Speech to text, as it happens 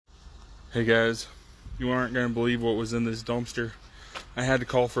Hey guys, you aren't going to believe what was in this dumpster. I had to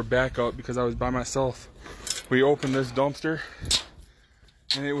call for backup because I was by myself. We opened this dumpster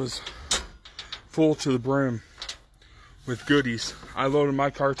and it was full to the brim with goodies. I loaded my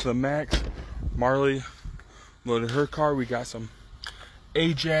car to the max. Marley loaded her car. We got some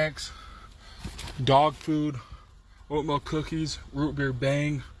Ajax, dog food, oatmeal cookies, root beer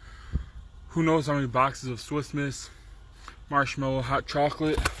bang, who knows how many boxes of Swiss Miss, marshmallow hot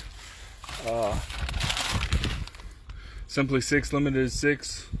chocolate, Simply 6 Limited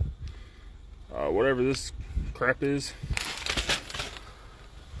 6, whatever this crap is.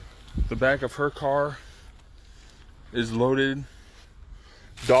 The back of her car is loaded.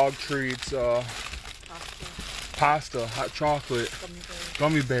 Dog treats, pasta, hot chocolate,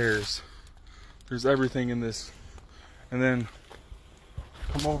 gummy bears. There's everything in this. And then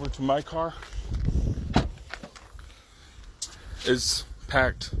come over to my car. It's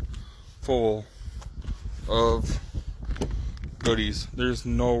packed full of goodies. There's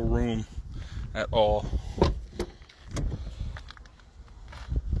no room at all.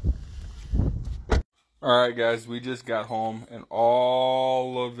 Alright guys, we just got home and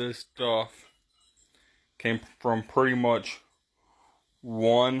all of this stuff came from pretty much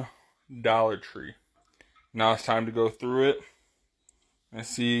one Dollar Tree. Now it's time to go through it and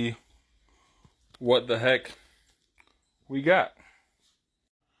see what the heck we got.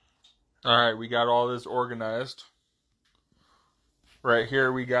 Alright, we got all this organized. Right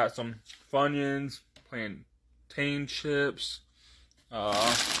here we got some Funyuns, plantain chips,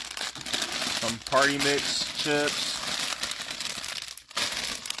 some Party Mix chips,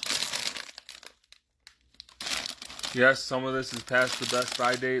 yes, some of this is past the best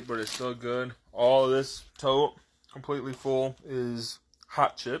by date, but it's still good. All of this tote, completely full, is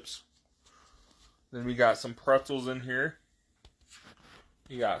hot chips. Then we got some pretzels in here.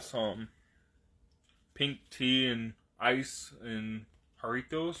 You got some pink tea and ice and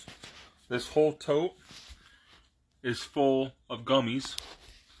Jarritos. This whole tote is full of gummies.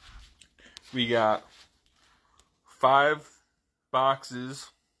 We got 5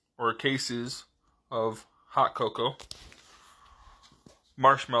 boxes or cases of hot cocoa,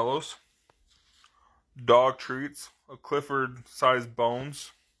 marshmallows, dog treats, a Clifford-sized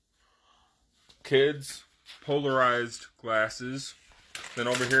bones, kids polarized glasses. Then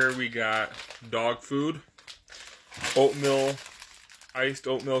over here we got dog food, oatmeal, iced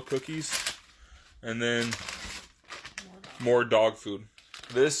oatmeal cookies, and then more dog food.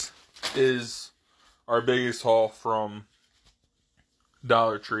 This is our biggest haul from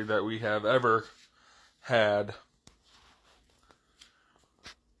Dollar Tree that we have ever had.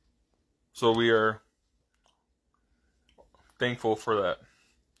 So we are thankful for that.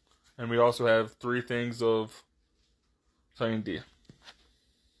 And we also have 3 things of Sunny D.